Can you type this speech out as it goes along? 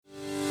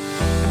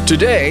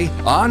Today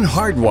on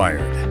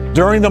Hardwired.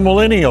 During the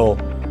millennial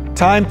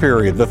time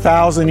period, the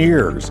 1,000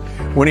 years,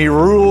 when he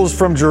rules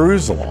from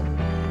Jerusalem,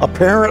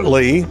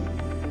 apparently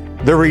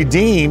the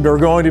redeemed are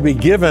going to be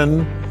given,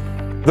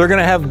 they're going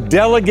to have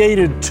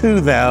delegated to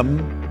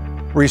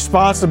them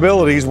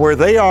responsibilities where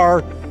they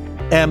are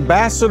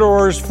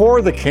ambassadors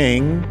for the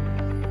king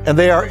and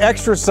they are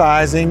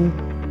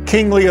exercising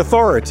kingly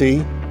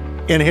authority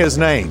in his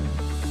name.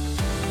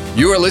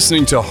 You are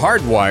listening to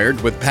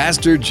Hardwired with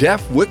Pastor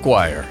Jeff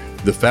Wickwire,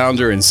 the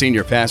founder and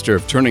senior pastor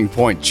of Turning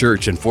Point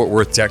Church in Fort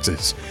Worth,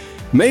 Texas.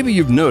 Maybe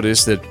you've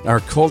noticed that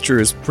our culture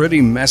is pretty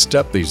messed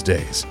up these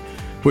days,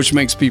 which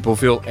makes people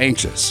feel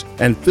anxious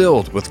and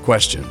filled with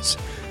questions.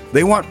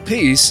 They want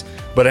peace,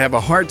 but have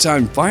a hard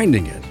time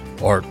finding it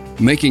or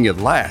making it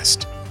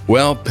last.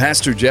 Well,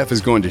 Pastor Jeff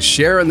is going to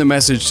share in the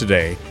message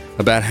today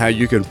about how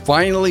you can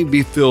finally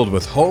be filled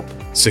with hope,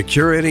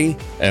 security,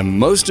 and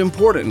most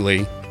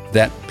importantly,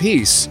 that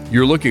peace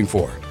you're looking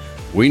for.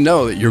 We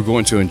know that you're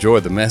going to enjoy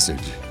the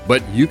message,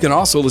 but you can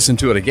also listen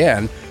to it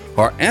again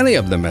or any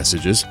of the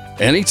messages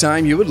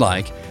anytime you would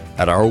like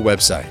at our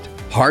website,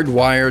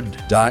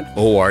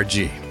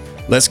 hardwired.org.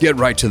 Let's get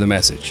right to the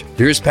message.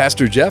 Here's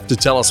Pastor Jeff to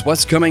tell us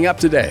what's coming up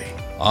today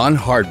on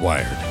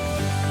Hardwired.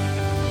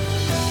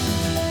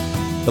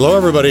 Hello,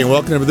 everybody, and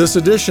welcome to this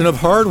edition of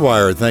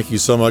Hardwired. Thank you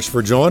so much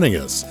for joining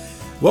us.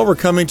 Well, we're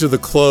coming to the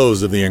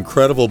close of the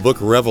incredible book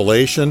of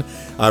Revelation.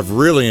 I've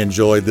really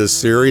enjoyed this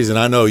series, and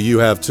I know you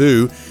have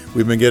too.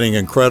 We've been getting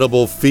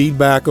incredible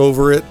feedback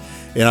over it,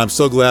 and I'm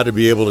so glad to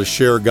be able to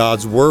share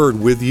God's Word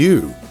with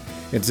you.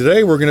 And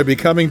today we're going to be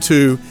coming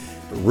to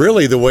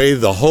really the way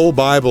the whole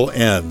Bible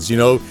ends. You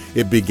know,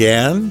 it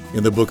began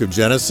in the book of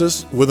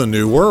Genesis with a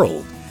new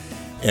world.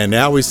 And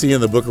now we see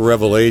in the book of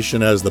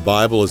Revelation, as the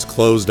Bible is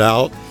closed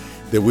out,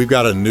 that we've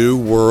got a new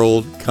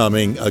world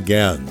coming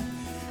again.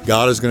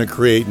 God is going to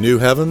create new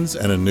heavens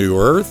and a new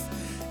earth,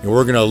 and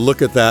we're going to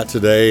look at that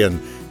today,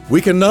 and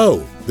we can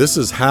know this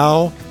is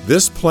how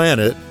this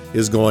planet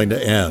is going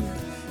to end,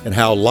 and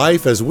how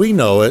life as we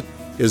know it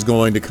is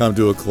going to come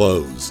to a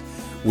close,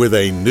 with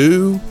a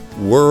new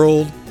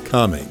world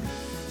coming.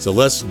 So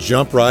let's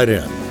jump right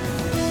in.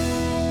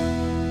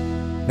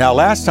 Now,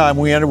 last time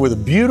we ended with a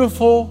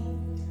beautiful,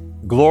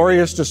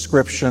 glorious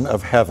description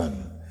of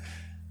heaven.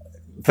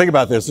 Think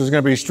about this. There's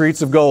going to be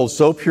streets of gold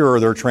so pure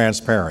they're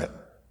transparent.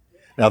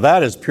 Now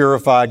that is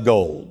purified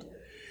gold.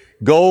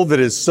 Gold that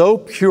is so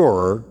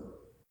pure,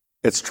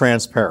 it's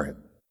transparent.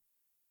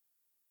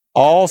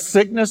 All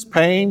sickness,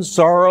 pain,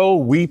 sorrow,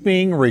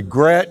 weeping,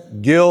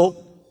 regret, guilt,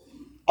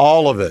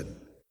 all of it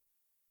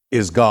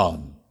is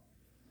gone.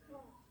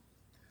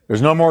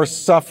 There's no more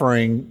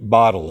suffering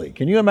bodily.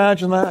 Can you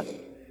imagine that?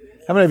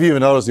 How many of you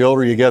have noticed the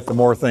older you get, the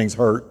more things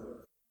hurt?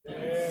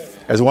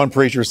 As one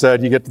preacher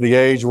said, you get to the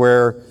age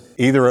where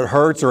either it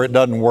hurts or it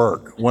doesn't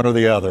work, one or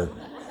the other.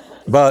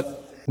 But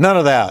none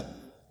of that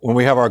when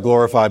we have our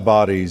glorified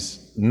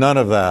bodies, none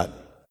of that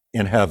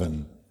in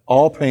heaven.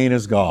 All pain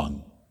is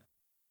gone.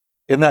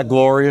 Isn't that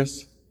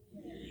glorious?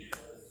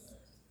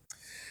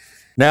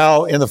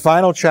 Now, in the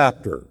final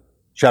chapter,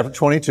 chapter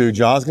 22,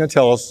 John's going to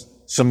tell us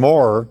some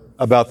more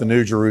about the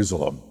New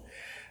Jerusalem.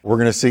 We're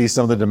going to see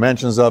some of the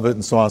dimensions of it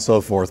and so on and so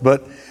forth.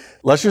 But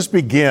let's just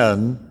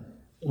begin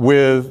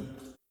with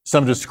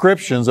some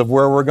descriptions of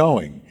where we're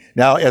going.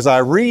 Now, as I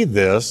read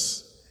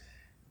this,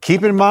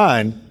 keep in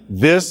mind,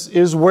 this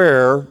is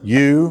where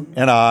you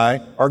and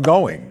I are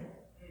going.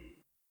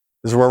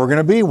 This is where we're going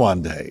to be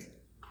one day.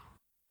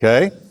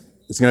 Okay?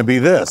 It's going to be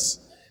this.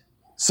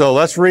 So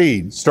let's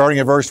read, starting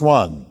at verse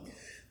 1.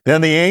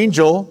 Then the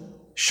angel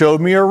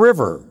showed me a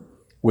river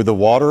with the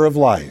water of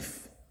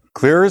life,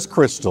 clear as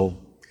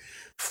crystal,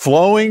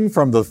 flowing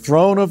from the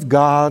throne of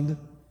God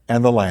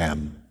and the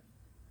Lamb.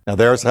 Now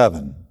there's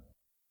heaven.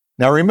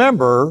 Now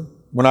remember,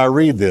 when I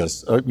read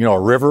this, a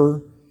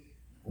river,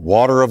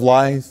 water of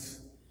life,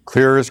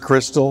 clear as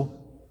crystal.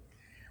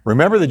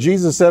 Remember that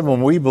Jesus said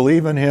when we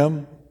believe in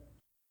Him,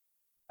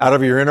 out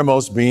of your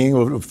innermost being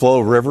will flow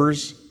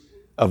rivers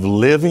of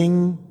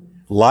living,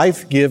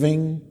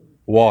 life-giving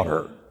water.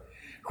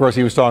 Of course,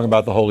 He was talking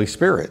about the Holy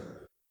Spirit.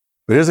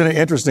 But isn't it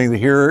interesting that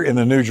here in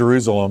the New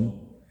Jerusalem,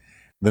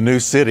 the new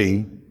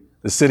city,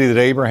 the city that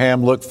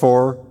Abraham looked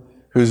for,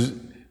 whose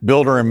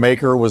builder and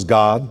maker was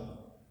God,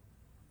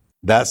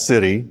 that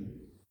city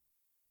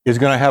is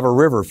going to have a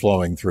river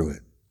flowing through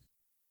it.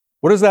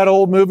 What is that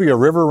old movie, A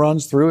River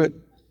Runs Through It?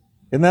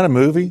 Isn't that a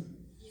movie?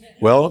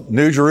 Well,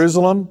 New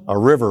Jerusalem, a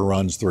river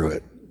runs through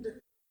it.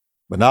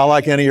 But not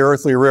like any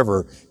earthly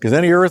river, because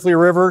any earthly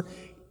river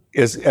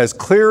is as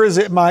clear as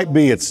it might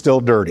be, it's still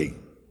dirty.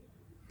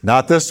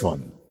 Not this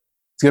one.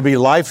 It's going to be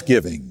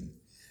life-giving.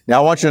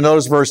 Now I want you to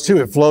notice verse 2.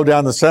 It flowed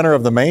down the center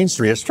of the main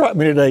street. It struck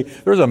me today,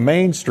 there's a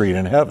main street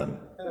in heaven.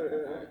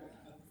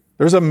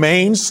 There's a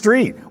main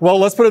street. Well,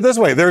 let's put it this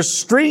way. There's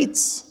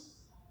streets.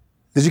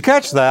 Did you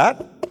catch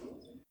that?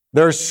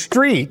 There's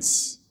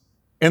streets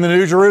in the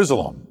New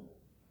Jerusalem.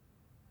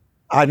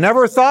 I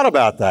never thought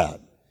about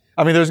that.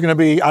 I mean, there's going to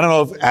be, I don't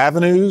know, if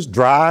avenues,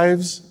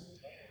 drives,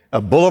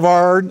 a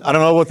boulevard. I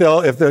don't know what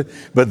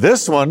but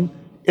this one,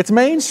 it's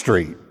Main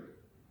Street.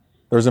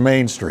 there's a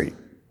main street.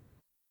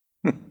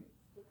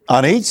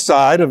 On each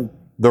side of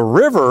the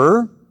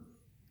river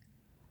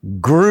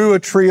grew a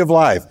tree of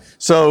life.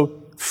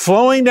 So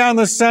flowing down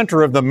the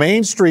center of the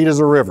main street is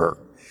a river.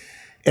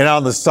 And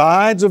on the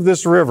sides of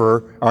this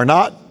river are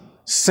not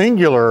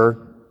singular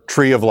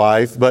tree of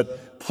life,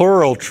 but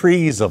plural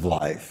trees of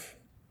life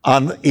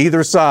on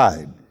either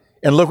side.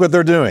 And look what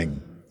they're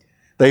doing.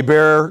 They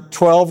bear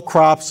 12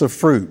 crops of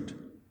fruit.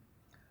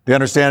 The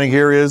understanding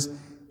here is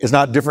it's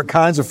not different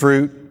kinds of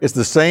fruit. It's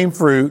the same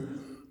fruit.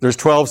 There's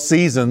 12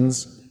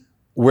 seasons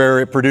where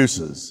it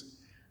produces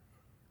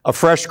a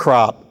fresh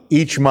crop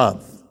each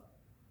month.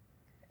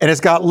 And it's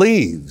got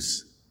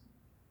leaves.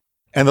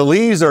 And the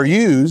leaves are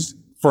used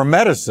for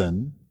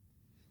medicine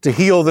to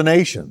heal the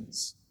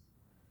nations.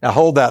 Now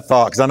hold that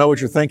thought, because I know what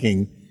you're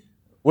thinking.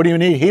 What do you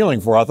need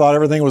healing for? I thought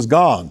everything was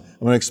gone. I'm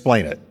going to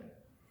explain it.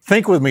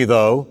 Think with me,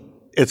 though.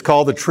 It's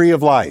called the tree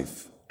of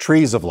life,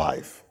 trees of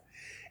life.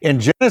 In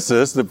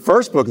Genesis, the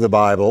first book of the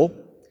Bible,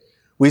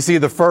 we see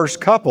the first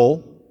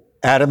couple,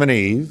 Adam and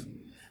Eve,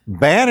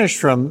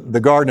 banished from the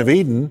Garden of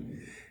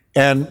Eden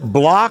and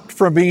blocked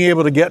from being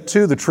able to get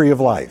to the tree of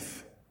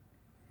life.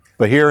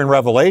 But here in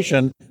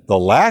Revelation, the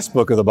last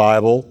book of the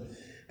Bible,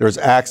 there's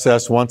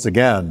access once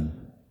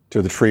again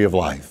to the tree of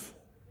life.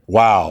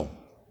 Wow.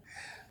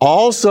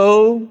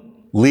 Also,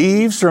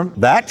 leaves from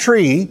that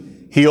tree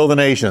heal the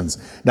nations.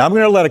 Now, I'm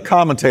going to let a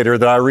commentator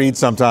that I read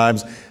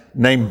sometimes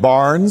named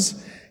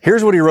Barnes.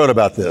 Here's what he wrote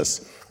about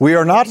this. We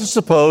are not to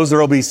suppose there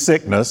will be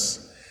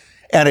sickness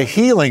and a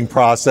healing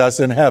process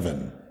in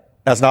heaven.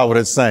 That's not what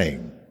it's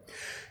saying.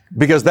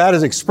 Because that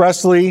is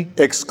expressly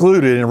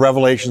excluded in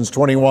Revelations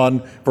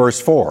 21,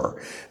 verse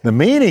 4. The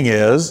meaning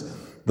is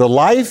the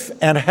life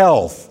and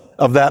health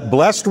of that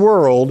blessed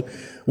world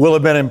will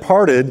have been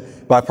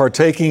imparted by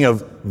partaking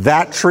of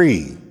that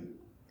tree.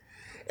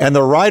 And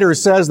the writer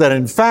says that,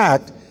 in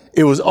fact,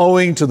 it was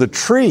owing to the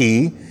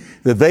tree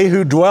that they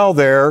who dwell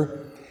there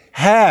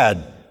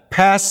had,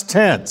 past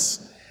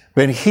tense,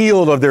 been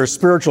healed of their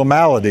spiritual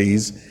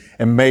maladies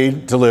and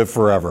made to live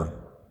forever.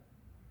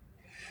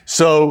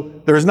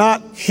 So there's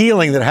not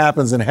healing that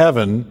happens in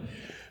heaven,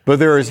 but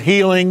there is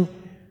healing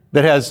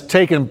that has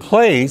taken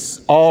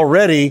place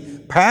already,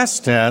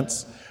 past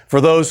tense,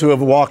 for those who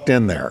have walked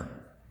in there.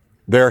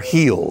 They're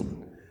healed.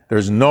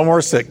 There's no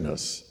more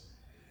sickness,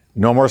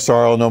 no more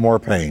sorrow, no more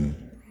pain.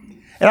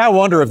 And I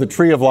wonder if the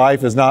tree of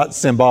life is not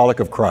symbolic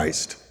of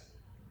Christ.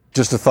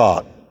 Just a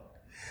thought.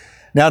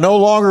 Now, no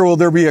longer will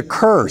there be a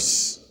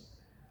curse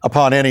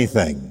upon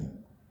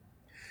anything.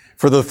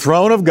 For the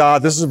throne of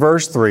God, this is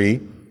verse 3,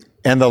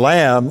 and the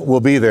Lamb will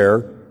be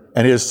there,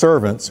 and his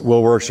servants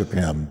will worship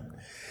him.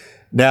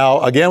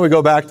 Now, again, we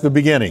go back to the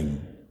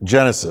beginning,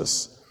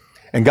 Genesis.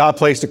 And God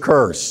placed a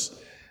curse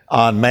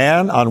on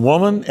man, on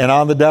woman, and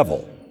on the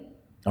devil.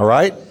 All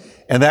right?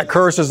 And that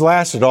curse has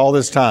lasted all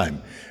this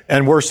time.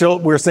 And we're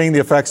seeing the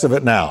effects of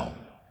it now.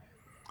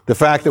 The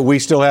fact that we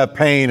still have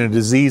pain and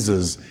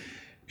diseases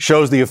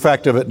shows the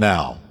effect of it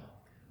now.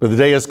 But the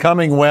day is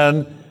coming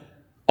when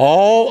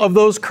all of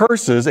those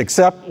curses,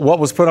 except what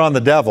was put on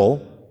the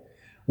devil,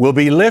 will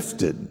be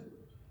lifted.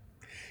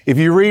 If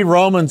you read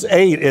Romans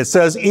 8, it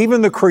says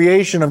even the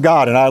creation of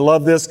God, and I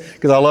love this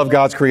because I love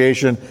God's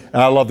creation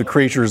and I love the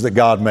creatures that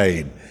God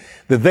made,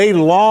 that they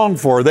long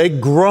for, they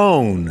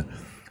groan,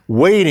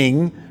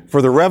 waiting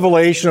for the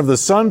revelation of the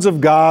sons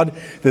of God,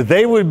 that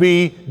they would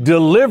be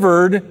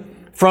delivered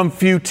from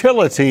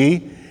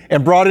futility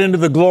and brought into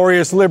the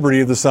glorious liberty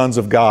of the sons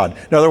of God.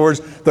 In other words,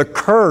 the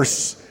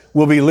curse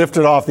will be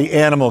lifted off the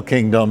animal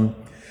kingdom,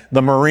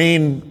 the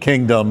marine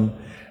kingdom.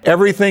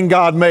 Everything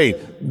God made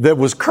that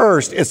was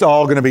cursed, it's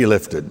all going to be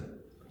lifted.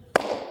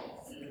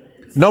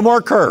 No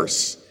more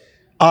curse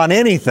on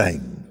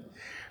anything.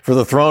 For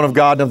the throne of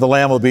God and of the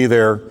Lamb will be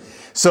there.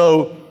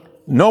 So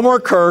no more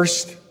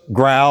cursed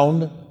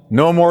ground,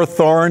 no more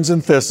thorns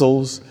and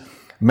thistles.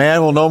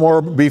 Man will no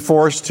more be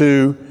forced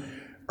to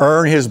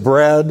earn his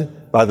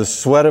bread by the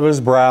sweat of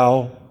his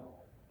brow.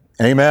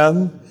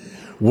 Amen.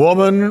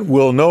 Woman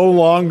will no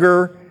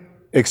longer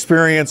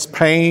experience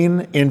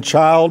pain in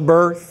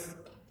childbirth.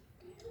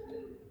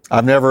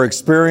 I've never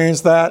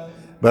experienced that,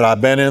 but I've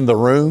been in the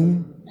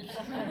room.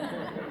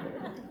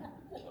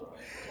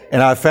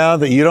 And I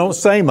found that you don't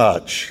say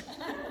much.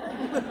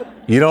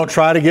 You don't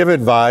try to give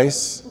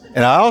advice.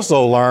 And I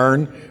also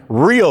learned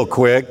real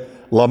quick,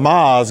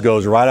 Lamaze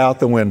goes right out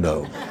the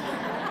window.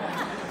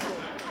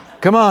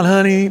 Come on,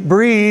 honey,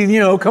 breathe,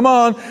 come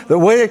on. The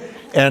way,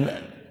 and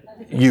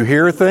you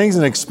hear things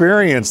and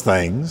experience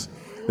things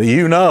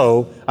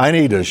that I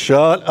need to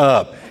shut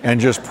up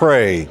and just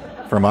pray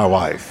for my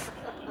wife.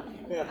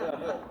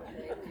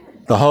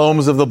 The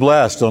homes of the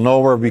blessed will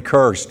no more be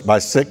cursed by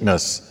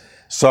sickness,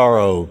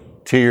 sorrow,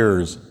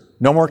 tears.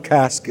 No more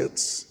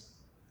caskets.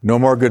 No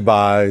more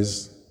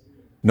goodbyes.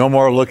 No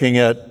more looking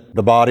at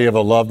the body of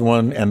a loved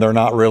one and they're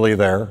not really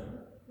there.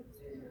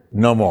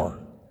 No more.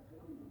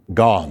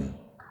 Gone.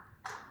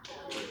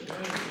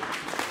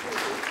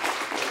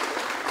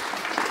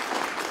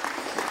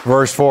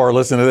 Verse 4,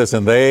 listen to this.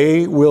 And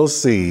they will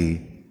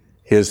see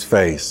his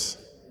face.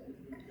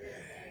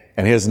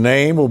 and his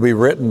name will be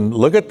written,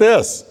 look at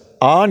this,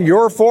 on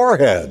your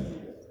forehead.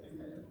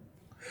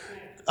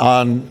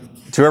 On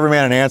To Every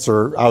Man an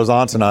Answer, I was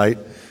on tonight.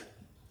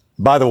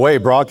 By the way,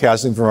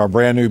 broadcasting from our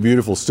brand new,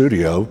 beautiful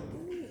studio.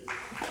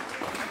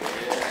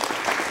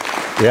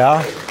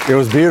 Yeah, it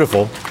was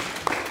beautiful.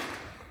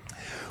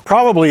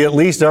 Probably at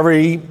least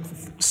every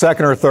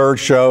second or third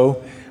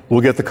show,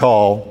 we'll get the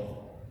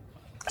call.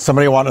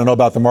 Somebody wanting to know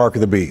about the mark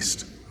of the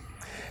beast.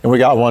 And we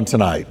got one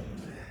tonight.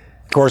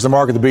 Of course, the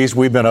mark of the beast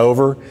we've been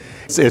over.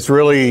 It's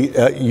really,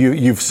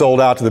 you've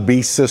sold out to the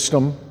beast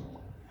system.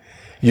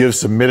 You've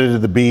submitted to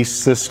the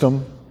beast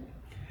system.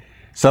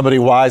 Somebody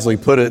wisely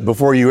put it,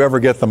 before you ever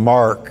get the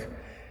mark,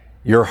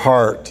 your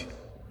heart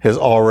has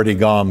already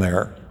gone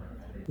there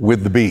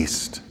with the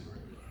beast,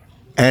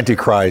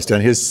 Antichrist,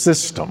 and his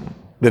system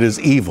that is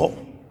evil.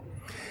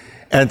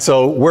 And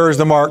so where does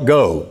the mark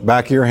go?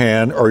 Back of your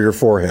hand or your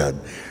forehead.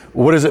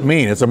 What does it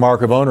mean? It's a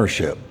mark of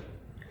ownership.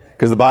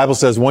 Because the Bible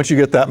says once you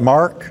get that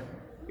mark,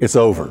 it's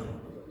over.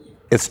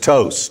 It's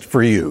toast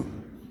for you.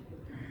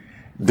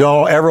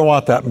 Don't ever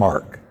want that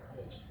mark.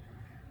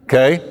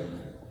 Okay?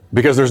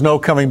 Because there's no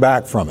coming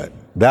back from it.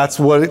 That's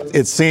what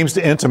it seems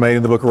to intimate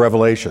in the book of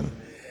Revelation.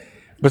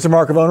 But it's a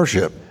mark of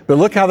ownership. But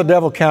look how the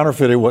devil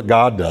counterfeited what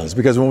God does.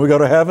 Because when we go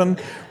to heaven,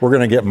 we're going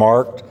to get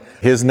marked.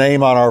 His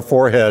name on our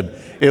forehead.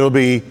 It'll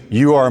be,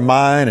 you are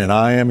mine and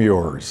I am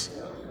yours.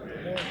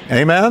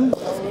 Amen?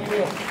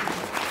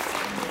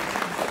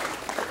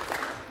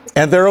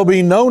 And there will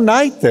be no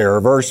night there,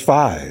 verse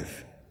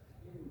 5.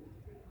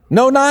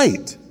 No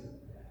night.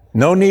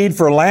 No need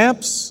for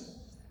lamps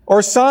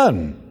or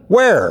sun.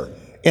 Where?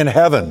 In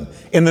heaven,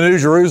 in the New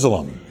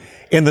Jerusalem,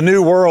 in the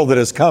new world that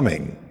is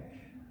coming.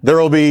 There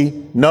will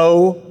be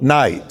no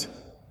night.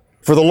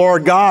 For the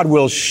Lord God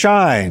will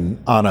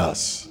shine on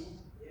us.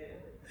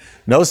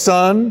 No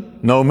sun,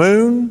 no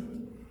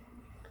moon.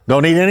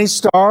 Don't need any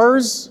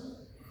stars.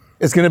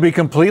 It's going to be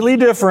completely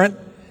different.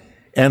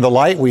 And the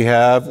light we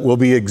have will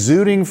be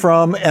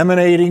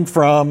emanating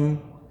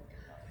from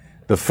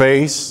the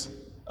face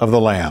of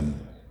the Lamb.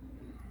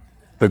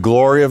 The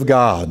glory of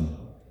God.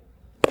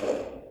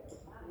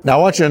 Now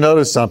I want you to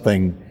notice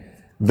something.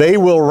 They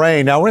will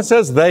reign. Now when it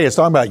says they, it's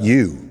talking about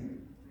you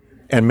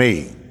and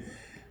me.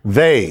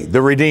 They,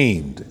 the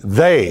redeemed,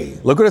 they,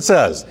 look what it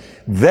says.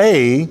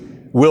 They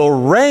will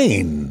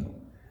reign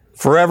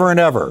forever and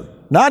ever.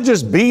 Not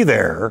just be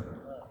there,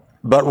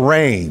 but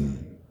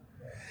reign.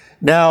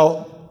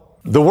 Now,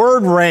 the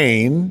word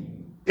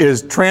reign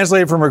is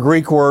translated from a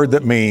Greek word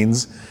that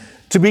means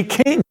to be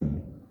king,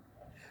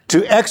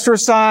 to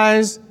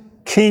exercise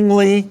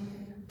kingly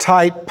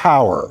type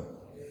power.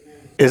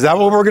 Is that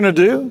what we're going to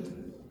do?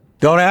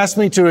 Don't ask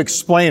me to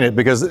explain it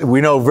because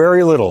we know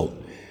very little.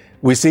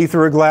 We see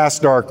through a glass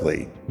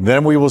darkly,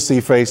 then we will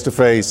see face to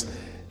face,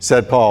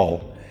 said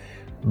Paul.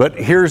 But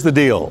here's the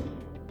deal.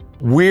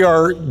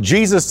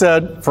 Jesus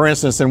said, for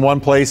instance, in one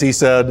place, he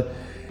said,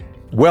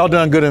 well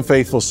done, good and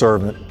faithful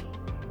servant.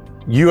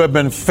 You have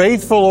been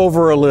faithful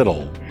over a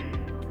little.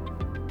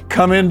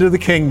 Come into the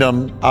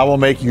kingdom. I will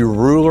make you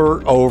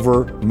ruler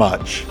over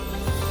much.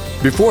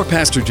 Before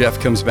Pastor Jeff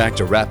comes back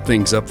to wrap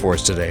things up for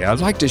us today,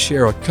 I'd like to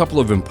share a couple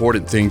of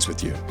important things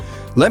with you.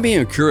 Let me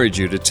encourage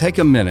you to take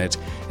a minute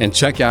and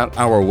check out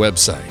our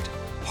website,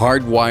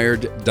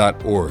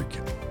 hardwired.org.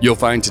 You'll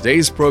find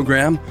today's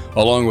program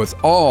along with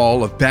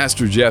all of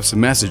Pastor Jeff's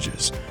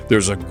messages.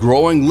 There's a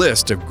growing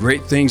list of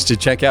great things to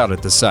check out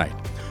at the site.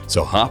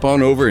 So hop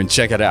on over and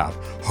check it out,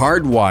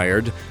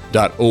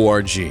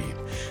 hardwired.org.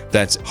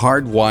 That's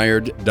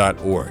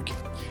hardwired.org.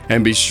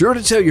 And be sure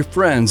to tell your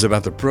friends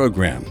about the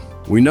program.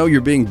 We know you're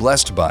being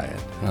blessed by it.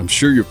 I'm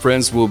sure your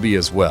friends will be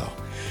as well.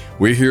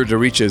 We're here to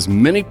reach as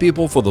many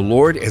people for the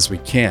Lord as we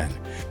can.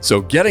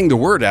 So getting the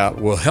word out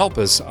will help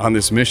us on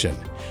this mission.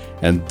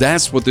 And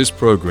that's what this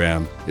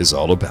program is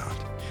all about.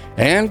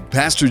 And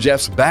Pastor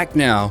Jeff's back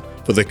now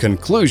for the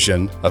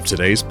conclusion of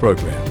today's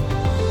program.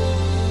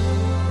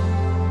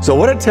 So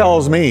what it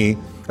tells me,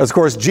 of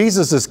course,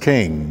 Jesus is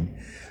king,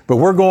 but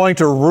we're going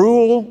to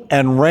rule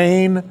and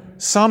reign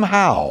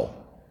somehow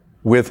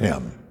with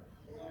him.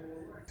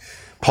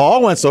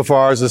 Paul went so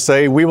far as to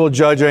say, we will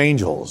judge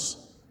angels.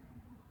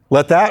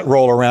 Let that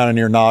roll around in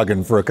your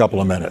noggin for a couple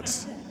of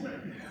minutes.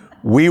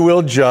 We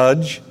will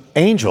judge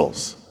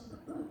angels.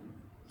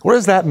 What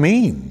does that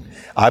mean?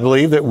 I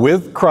believe that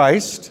with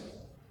Christ,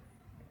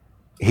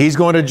 he's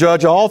going to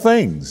judge all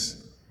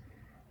things.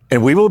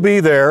 And we will be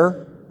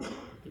there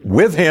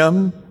with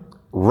him,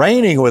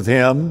 reigning with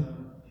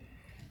him,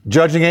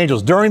 judging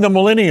angels. During the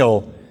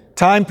millennial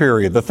time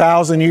period, the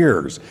 1,000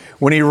 years,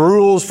 when he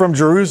rules from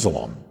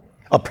Jerusalem,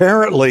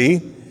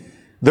 apparently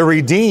the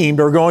redeemed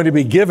are going to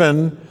be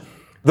given,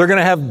 they're going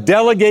to have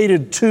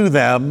delegated to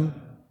them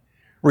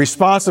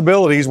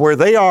responsibilities where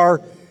they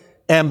are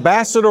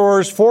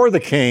ambassadors for the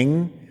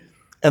king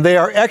and they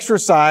are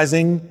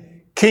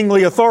exercising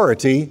kingly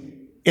authority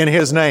in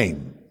his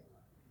name.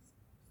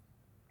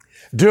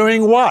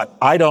 Doing what?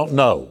 I don't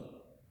know.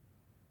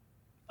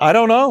 I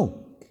don't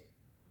know.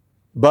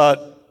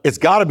 But it's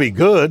got to be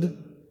good.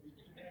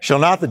 Shall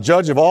not the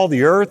judge of all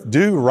the earth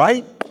do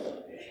right?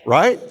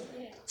 right?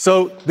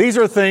 So these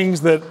are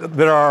things that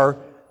are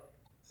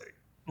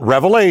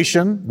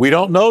revelation. We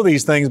don't know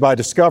these things by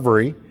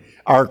discovery.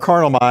 Our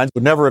carnal minds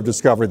would never have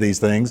discovered these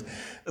things.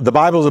 The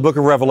Bible is a book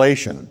of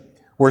revelation.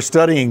 We're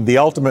studying the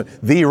ultimate,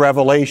 the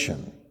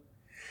revelation.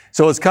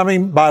 So it's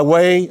coming by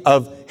way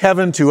of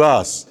heaven to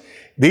us.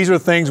 These are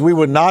things we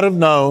would not have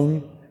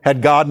known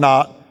had God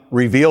not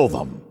revealed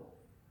them.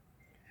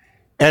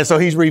 And so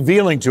He's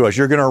revealing to us,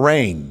 you're going to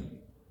reign.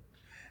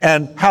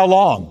 And how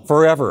long?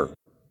 Forever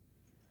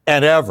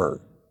and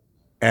ever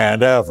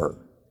and ever.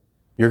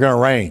 You're going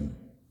to reign.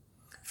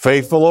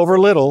 Faithful over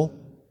little.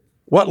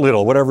 What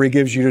little? Whatever He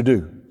gives you to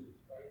do.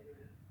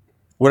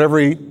 Whatever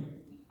He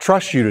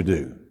trusts you to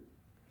do.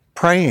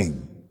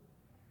 Praying.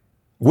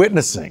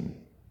 Witnessing.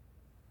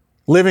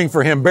 Living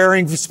for Him.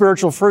 Bearing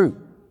spiritual fruit.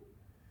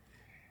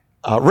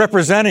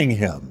 Representing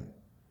Him.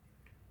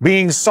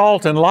 Being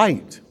salt and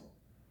light.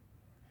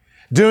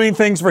 Doing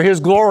things for His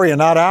glory and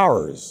not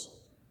ours.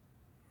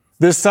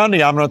 This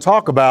Sunday I'm going to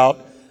talk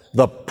about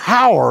the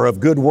power of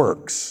good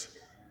works.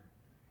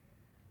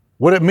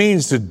 What it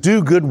means to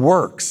do good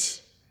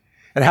works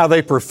and how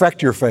they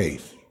perfect your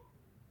faith.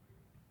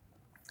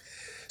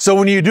 So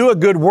when you do a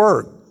good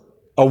work,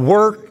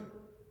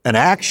 an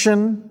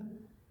action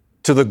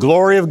to the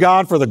glory of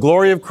God, for the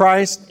glory of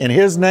Christ in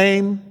His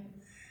name,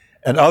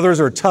 and others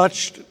are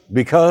touched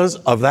because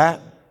of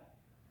that,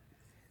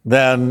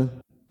 then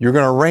you're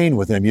going to reign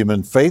with Him. You've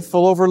been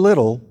faithful over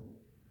little.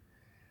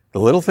 The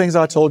little things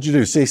I told you to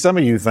do. See, some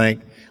of you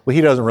think, well,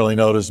 he doesn't really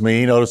notice me.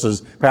 He notices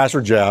Pastor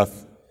Jeff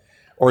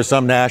or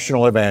some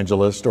national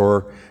evangelist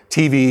or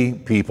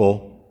TV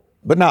people,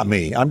 but not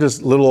me. I'm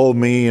just little old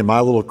me in my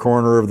little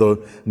corner of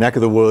the neck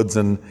of the woods.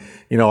 And,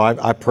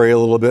 I pray a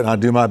little bit and I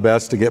do my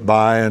best to get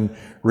by and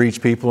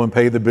reach people and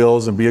pay the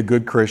bills and be a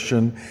good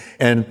Christian.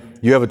 And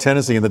you have a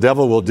tendency, and the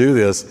devil will do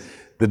this,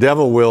 the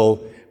devil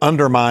will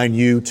undermine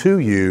you to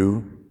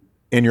you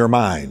in your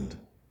mind.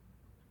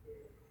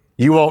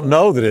 You won't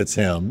know that it's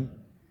him,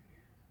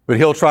 but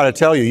he'll try to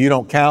tell you, you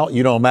don't count,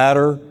 you don't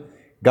matter,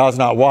 God's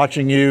not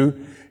watching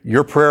you,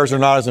 your prayers are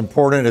not as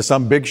important as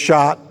some big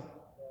shot.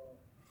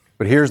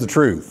 But here's the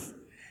truth.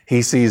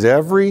 He sees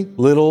every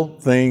little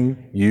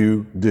thing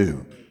you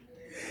do.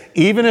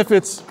 Even if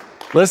it's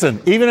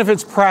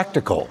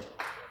practical,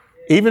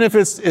 even if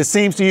it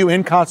seems to you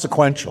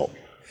inconsequential,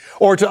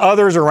 or to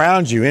others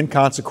around you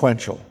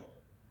inconsequential.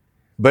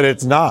 But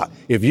it's not.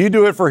 If you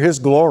do it for His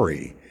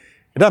glory,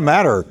 it doesn't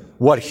matter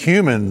what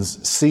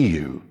humans see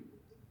you.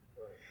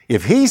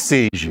 If He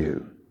sees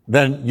you,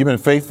 then you've been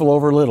faithful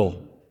over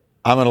little.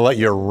 I'm going to let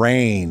you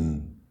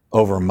reign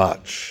over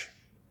much.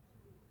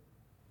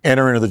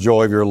 Enter into the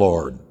joy of your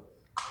Lord.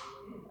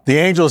 The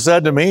angel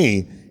said to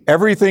me,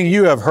 everything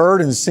you have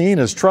heard and seen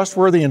is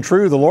trustworthy and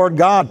true. The Lord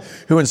God,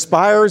 who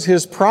inspires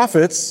His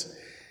prophets,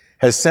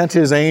 has sent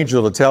His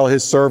angel to tell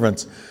His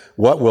servants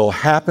what will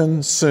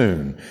happen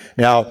soon.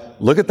 Now,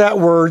 look at that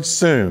word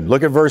soon.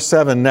 Look at verse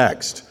 7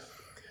 next.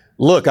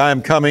 Look, I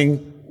am coming,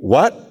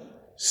 what?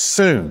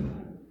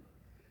 Soon.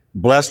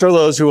 Blessed are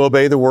those who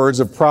obey the words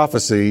of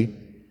prophecy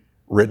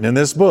written in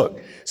this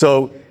book.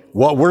 So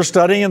what we're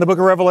studying in the book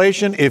of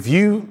Revelation, if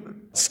you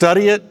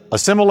study it,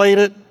 assimilate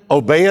it,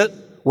 obey it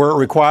where it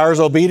requires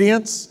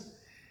obedience,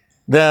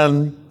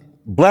 then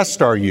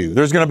blessed are you.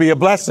 There's going to be a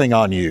blessing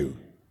on you.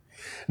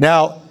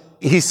 Now,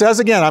 he says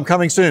again, I'm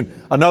coming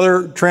soon.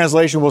 Another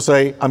translation will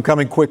say, I'm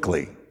coming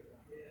quickly.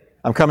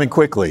 I'm coming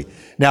quickly.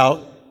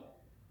 Now,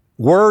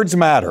 words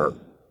matter.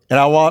 And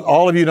I want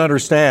all of you to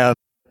understand,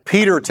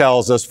 Peter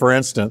tells us, for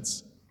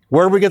instance,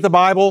 where do we get the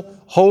Bible?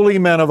 Holy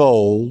men of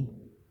old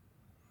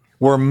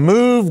were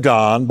moved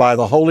on by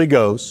the Holy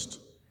Ghost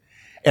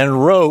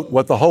and wrote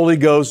what the Holy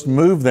Ghost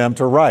moved them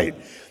to write.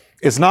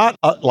 It's not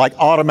like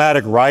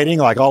automatic writing,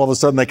 like all of a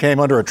sudden they came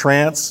under a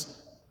trance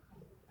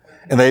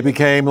and they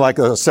became like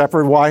a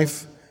separate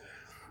wife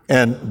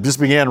and just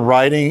began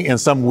writing in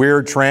some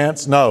weird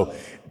trance. No,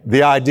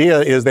 the idea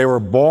is they were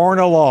borne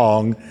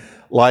along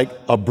like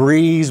a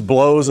breeze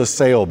blows a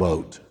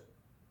sailboat.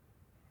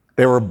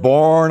 They were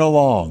borne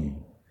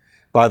along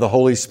by the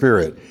Holy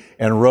Spirit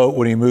and wrote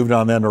what He moved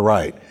on them to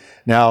write.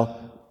 Now,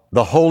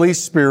 the Holy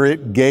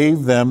Spirit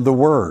gave them the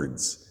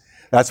words.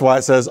 That's why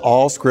it says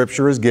all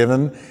Scripture is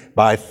given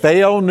by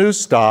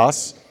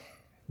theopneustos,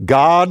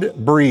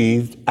 God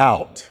breathed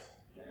out.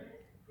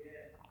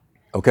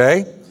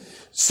 Okay?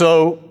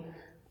 So,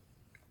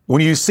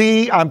 when you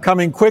see I'm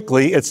coming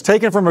quickly, it's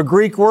taken from a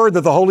Greek word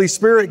that the Holy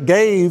Spirit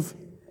gave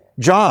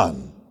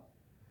John.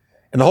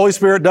 And the Holy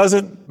Spirit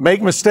doesn't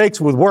make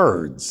mistakes with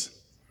words.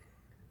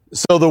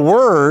 So the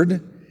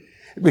word,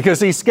 because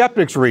these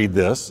skeptics read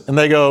this and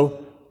they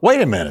go,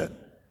 wait a minute.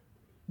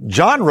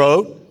 John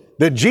wrote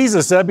that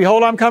Jesus said,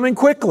 behold, I'm coming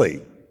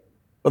quickly.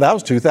 Well, that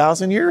was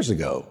 2,000 years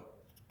ago.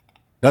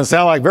 Doesn't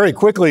sound like very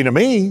quickly to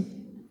me.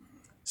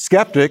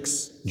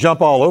 Skeptics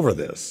jump all over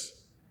this.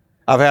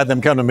 I've had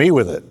them come to me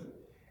with it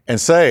and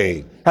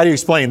say, how do you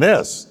explain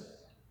this?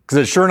 Because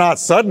it's sure not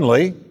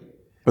suddenly,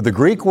 but the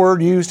Greek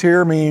word used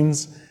here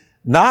means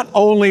not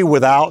only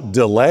without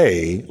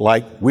delay,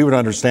 like we would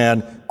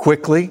understand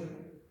quickly,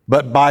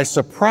 but by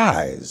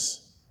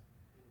surprise,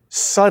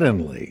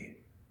 suddenly,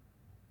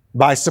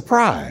 by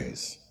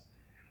surprise.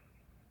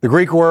 The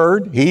Greek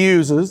word he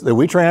uses that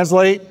we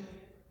translate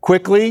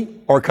quickly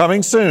or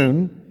coming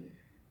soon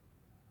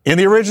in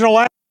the original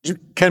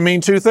language can mean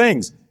two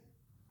things: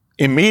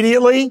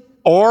 immediately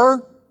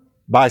or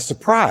by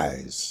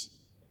surprise,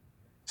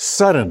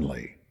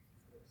 suddenly.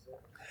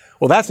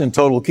 Well, that's in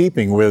total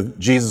keeping with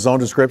Jesus' own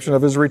description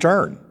of his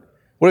return.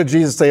 What did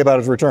Jesus say about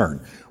his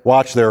return?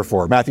 Watch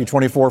therefore. Matthew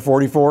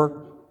 24:44.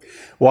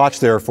 Watch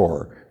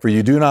therefore, for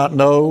you do not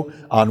know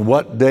on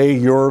what day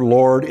your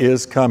Lord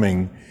is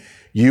coming.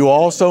 You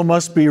also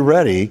must be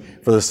ready,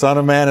 for the Son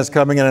of Man is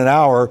coming in an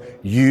hour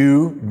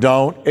you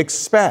don't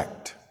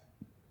expect.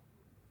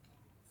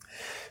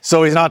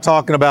 So he's not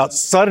talking about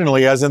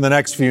suddenly as in the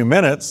next few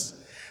minutes,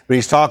 but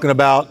he's talking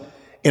about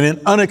in an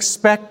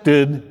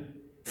unexpected,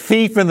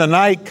 thief in the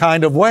night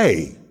kind of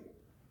way.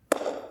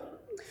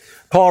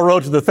 Paul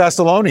wrote to the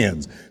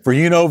Thessalonians, for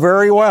you know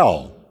very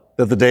well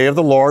that the day of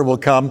the Lord will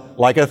come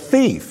like a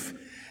thief.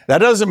 That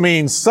doesn't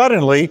mean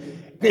suddenly,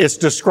 it's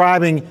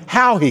describing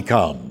how he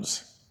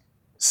comes.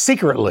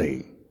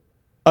 Secretly,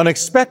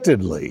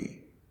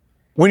 unexpectedly,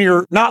 when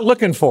you're not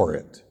looking for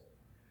it.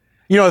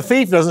 You know, a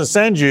thief doesn't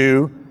send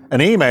you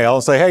an email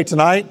and say, hey,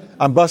 tonight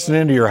I'm busting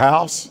into your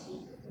house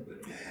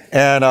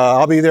and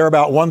I'll be there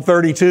about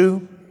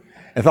 1:32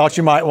 and thought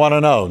you might want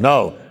to know.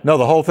 No,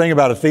 the whole thing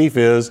about a thief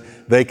is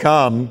they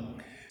come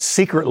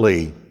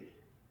secretly.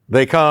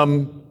 They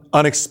come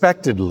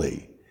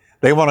unexpectedly.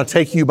 They want to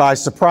take you by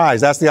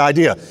surprise. That's the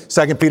idea.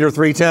 2 Peter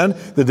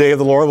 3:10, the day of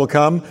the Lord will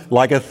come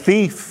like a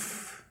thief.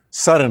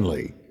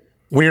 Suddenly,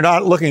 when you're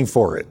not looking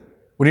for it,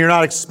 when you're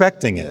not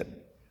expecting it,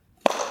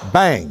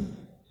 bang,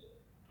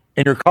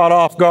 and you're caught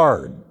off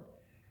guard.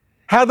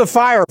 How'd the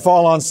fire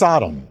fall on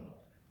Sodom?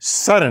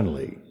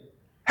 Suddenly.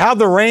 How'd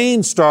the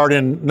rain start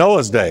in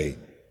Noah's day?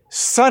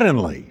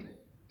 Suddenly.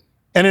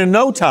 And in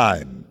no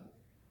time,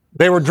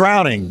 they were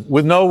drowning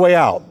with no way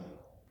out.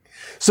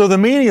 So the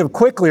meaning of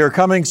quickly or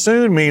coming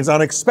soon means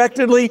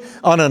unexpectedly,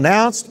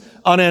 unannounced,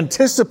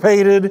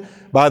 unanticipated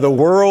by the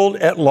world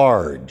at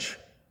large.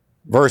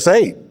 Verse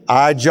 8,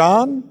 I,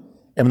 John,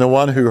 am the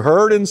one who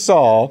heard and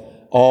saw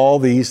all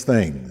these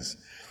things.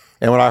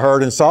 And when I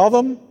heard and saw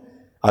them,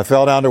 I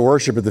fell down to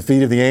worship at the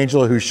feet of the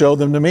angel who showed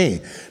them to me.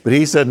 But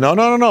he said, no,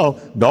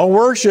 don't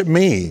worship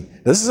me.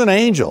 This is an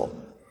angel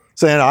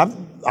saying,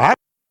 I'm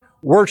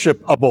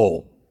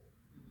worshipable.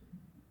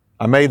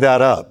 I made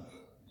that up.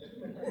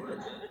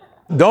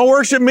 Don't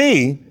worship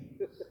me.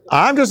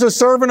 I'm just a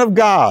servant of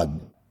God.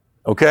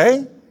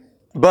 Okay?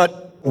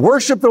 But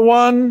worship the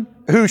one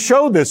who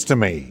showed this to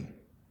me.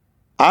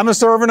 I'm a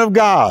servant of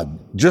God,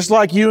 just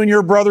like you and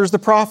your brothers, the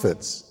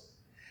prophets,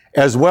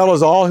 as well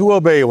as all who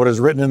obey what is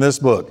written in this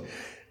book.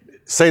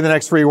 Say the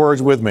next three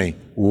words with me.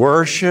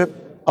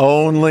 Worship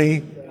only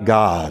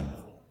God.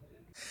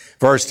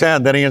 Verse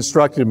 10, then he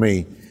instructed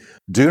me,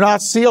 do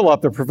not seal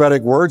up the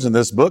prophetic words in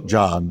this book,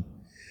 John.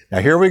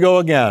 Now here we go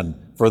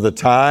again. For the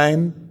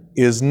time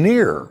is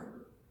near.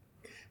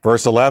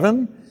 Verse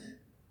 11,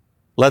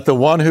 let the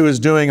one who is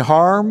doing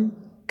harm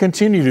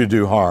continue to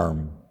do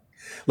harm.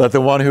 Let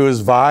the one who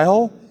is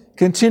vile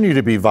continue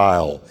to be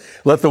vile.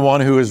 Let the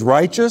one who is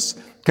righteous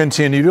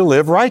continue to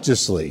live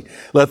righteously.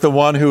 Let the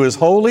one who is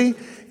holy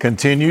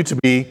continue to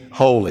be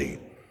holy.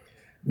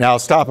 Now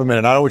stop a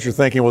minute. I know what you're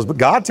thinking was, but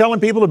God telling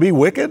people to be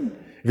wicked?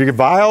 If you're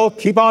vile,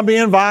 keep on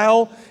being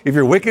vile. If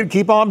you're wicked,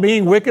 keep on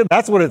being wicked.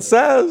 That's what it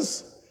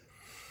says.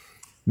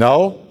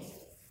 No.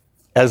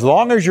 As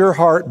long as your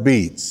heart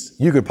beats,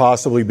 you could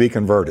possibly be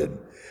converted.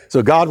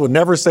 So God would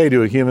never say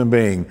to a human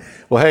being,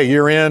 well, hey,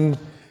 you're in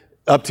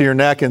up to your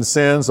neck in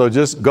sin, so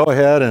just go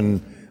ahead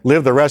and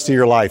live the rest of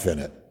your life in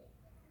it.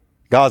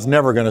 God's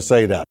never going to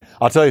say that.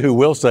 I'll tell you who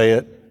will say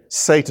it.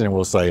 Satan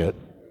will say it.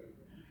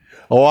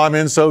 Oh, I'm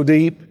in so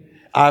deep.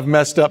 I've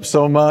messed up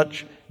so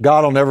much.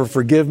 God will never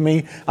forgive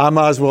me. I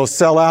might as well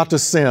sell out to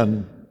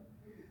sin.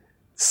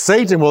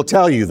 Satan will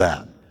tell you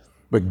that.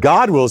 But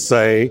God will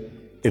say,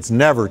 it's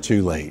never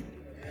too late.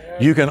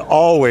 You can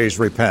always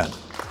repent.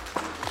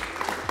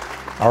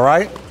 All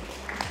right?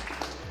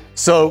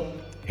 So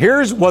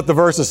here's what the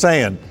verse is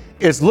saying.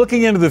 It's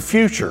looking into the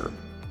future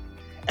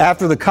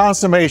after the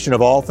consummation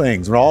of all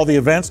things. When all the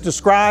events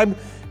described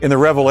in the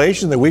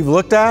Revelation that we've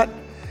looked at,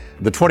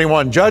 the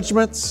 21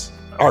 judgments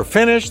are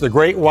finished, the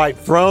great white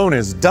throne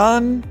is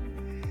done,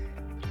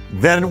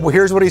 then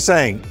here's what he's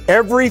saying.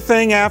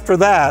 Everything after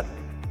that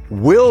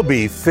will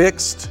be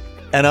fixed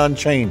and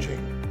unchanging.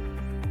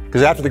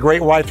 Because after the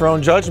great white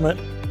throne judgment,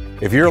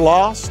 if you're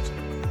lost,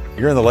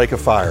 you're in the lake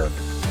of fire.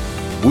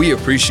 We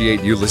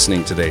appreciate you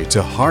listening today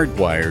to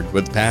Hardwired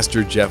with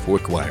Pastor Jeff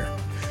Wickwire.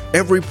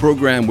 Every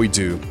program we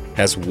do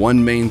has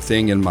one main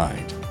thing in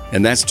mind,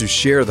 and that's to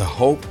share the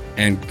hope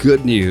and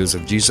good news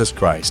of Jesus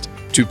Christ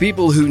to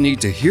people who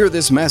need to hear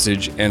this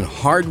message and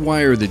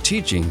hardwire the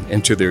teaching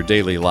into their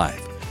daily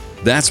life.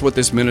 That's what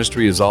this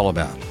ministry is all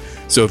about.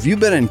 So if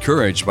you've been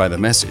encouraged by the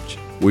message,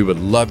 we would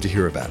love to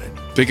hear about it.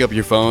 Pick up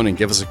your phone and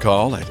give us a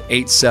call at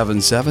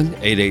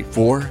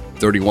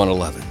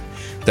 877-884-3111.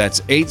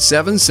 That's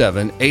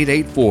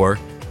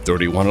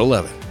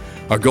 877-884-3111.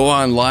 Or go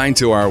online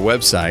to our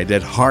website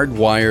at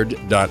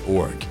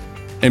hardwired.org.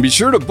 And be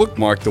sure to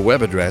bookmark the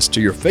web address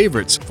to your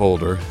favorites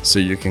folder so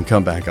you can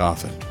come back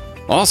often.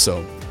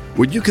 Also,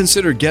 would you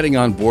consider getting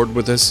on board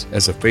with us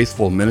as a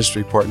faithful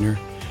ministry partner?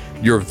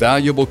 Your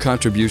valuable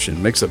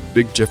contribution makes a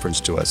big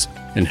difference to us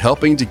in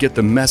helping to get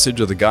the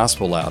message of the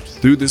gospel out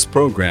through this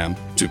program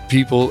to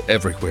people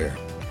everywhere.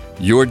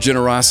 Your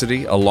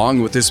generosity,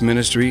 along with this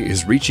ministry,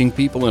 is reaching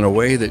people in a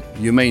way that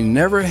you may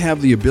never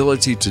have the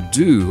ability to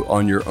do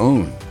on your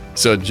own.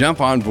 So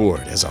jump on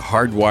board as a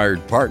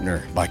Hardwired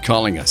partner by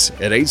calling us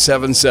at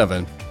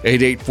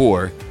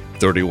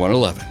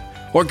 877-884-3111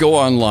 or go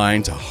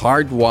online to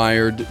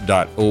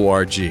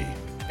hardwired.org,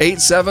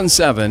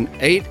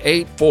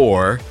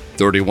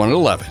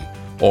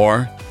 877-884-3111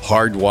 or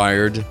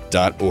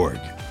hardwired.org.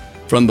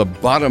 From the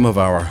bottom of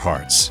our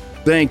hearts,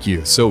 thank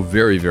you so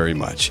very, very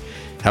much.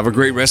 Have a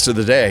great rest of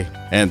the day,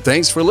 and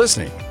thanks for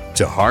listening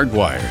to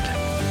Hardwired.